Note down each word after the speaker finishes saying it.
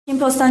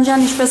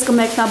Պոստանջան ինչպես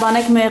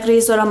կմեկնաբանեք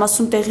Մեղրիի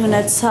զորամասում տեղի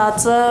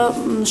ունեցածը,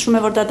 նշում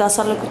է, որ դա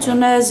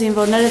դասալքություն է,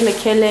 զինվորները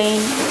լքել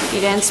էին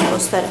իրենց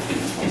պոստերը։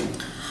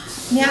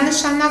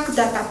 Միանշանակ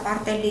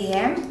դատապարտելի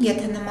է,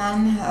 եթե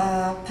նման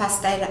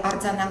փաստեր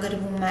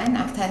արձանագրվում են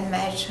արդեն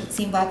մեր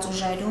զինված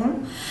ուժերում,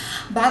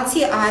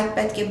 բացի այդ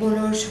պետք է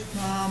բոլոր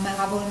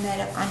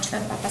մեղավորները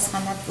կանչվեն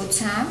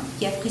պատասխանատվության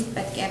եւ խիստ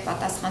պետք է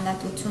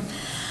պատասխանատվություն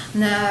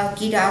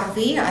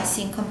կիրառվի,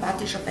 այսինքն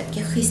պատիժը պետք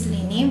է խիստ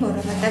լինի,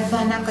 որովհետև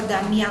բանակը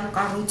դա միակ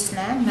կառույցն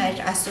է մեր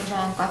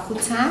այսօրվա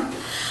անկախության,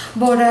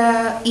 որը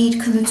իր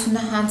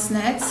քննությունը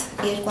հանձնեց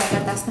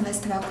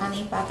 2016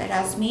 թվականի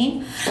պատերազմին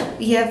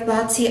եւ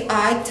բացի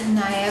այդ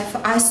նաեւ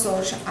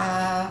այսօր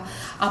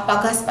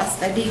ապագա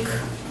սպասվելիք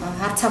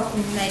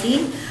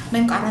հարձակումներին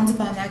մենք առանց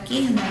բանակի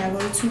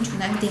հնարավորություն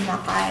չունենք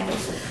դիմակայելու։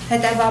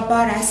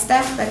 Հետևաբար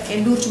այստեղ պետք է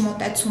լուրջ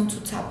մոտեցում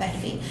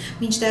ցուցաբերվի։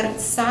 Մինչդեռ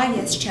սա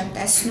ես չեմ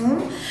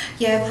տեսնում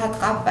եւ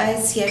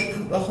հատկապես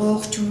երբ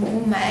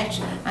ողջունվում էր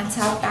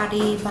անցյալ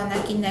տարի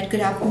բանակի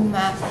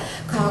ներգրավումը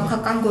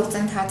քաղաքական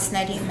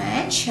գործընթացների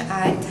մեջ,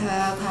 այդ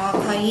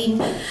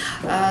քաղաքային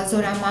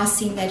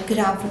զորամասի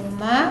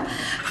ներգրավումը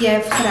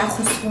եւ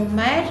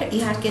խրախուսվում էր,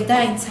 իհարկե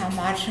դա ինձ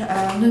համար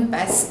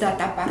նույնպես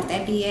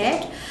դատապարտելի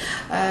էր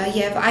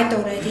եւ այդ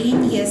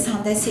օրերին ես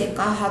հանդես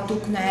եկա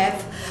հատուկ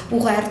նաեւ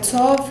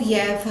ուղերձով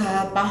եւ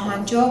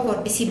պահանջով,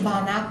 որպեսզի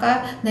բանակը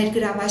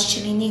ներգրաված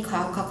չլինի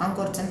քաղաքական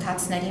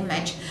գործընթացների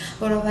մեջ,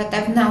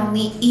 որովհետեւ նա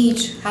ունի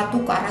իր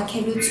հատուկ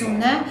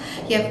առաքելությունը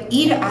եւ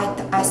իր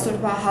այդ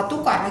այսօրվա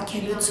հատուկ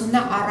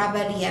առաքելությունը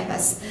առավել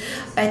եւս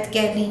պետք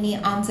է լինի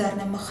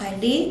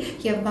անձեռնմխելի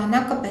եւ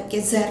բանակը պետք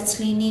է զերծ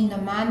լինի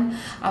նման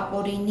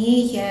ապօրինի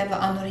եւ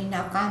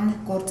անօրինական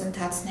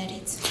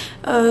գործընթացներից։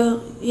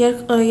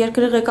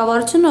 Երկրի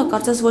ղեկավարությունը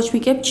կարծես ոչ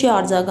մի կերպ չի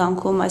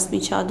արձագանքում այս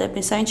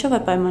միջադեպին, սա ինչով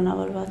է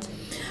պայմանավորված։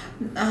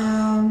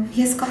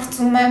 Ես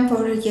կարծում եմ,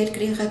 որ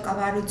երկրի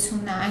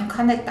ղեկավարությունը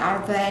այնքան է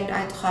տարվել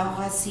այդ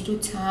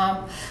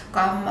խաղաղասիրությամբ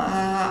կամ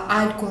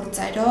այլ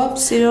գործերով,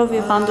 սիրով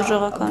եւ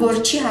հանդուրժողական, որ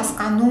չի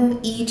հասկանում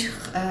իր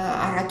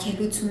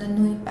առաքելությունը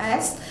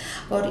նույնպես,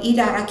 որ իր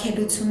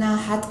առաքելությունը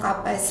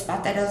հատկապես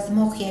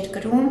պատերազմող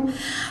երկրում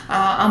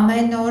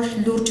ամեն օր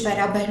լուրջ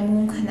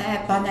վերաբերմունքն է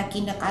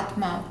բանակի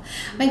նկատմամբ։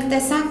 Մենք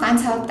տեսանք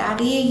անցյալ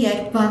տարի,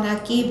 երբ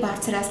բանակի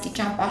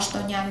բարձրաստիճան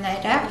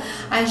պաշտոնյաները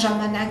այն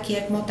ժամանակ,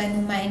 երբ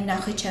մոտենում էին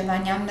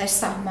Նախիջևանյաններ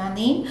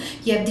Սահմանին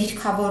եւ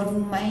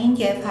դիրքավորվում էին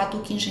եւ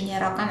հատուկ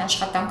ինժեներական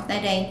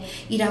աշխատանքներ էին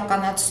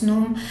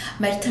իրականացնում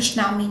մեր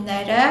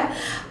թշնամիները,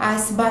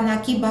 այս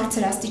բանակի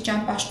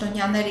բարձրաստիճան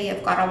պաշտոնյաները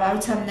եւ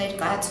կառավարության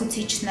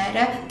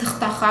ներկայացուցիչները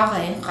թղթախաղ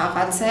էին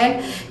խաղացել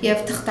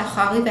եւ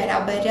թղթախաղի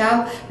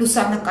վերաբերյալ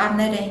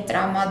լուսանկարներ էին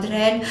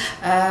տրամադրել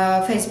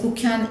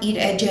Facebook-յան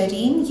իր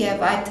էջերին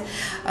եւ այդ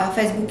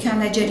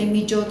Facebook-յան էջերի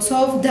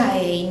միջոցով դա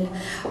էին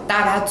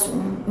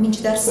տարածում,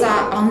 մինչդեռ սա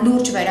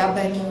անլուրջ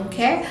վերաբերմունք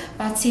է,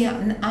 բացի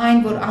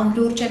այն, որ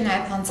անլուրջ է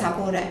նաեւ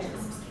հանցավոր է։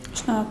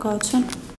 Շնորհակալություն։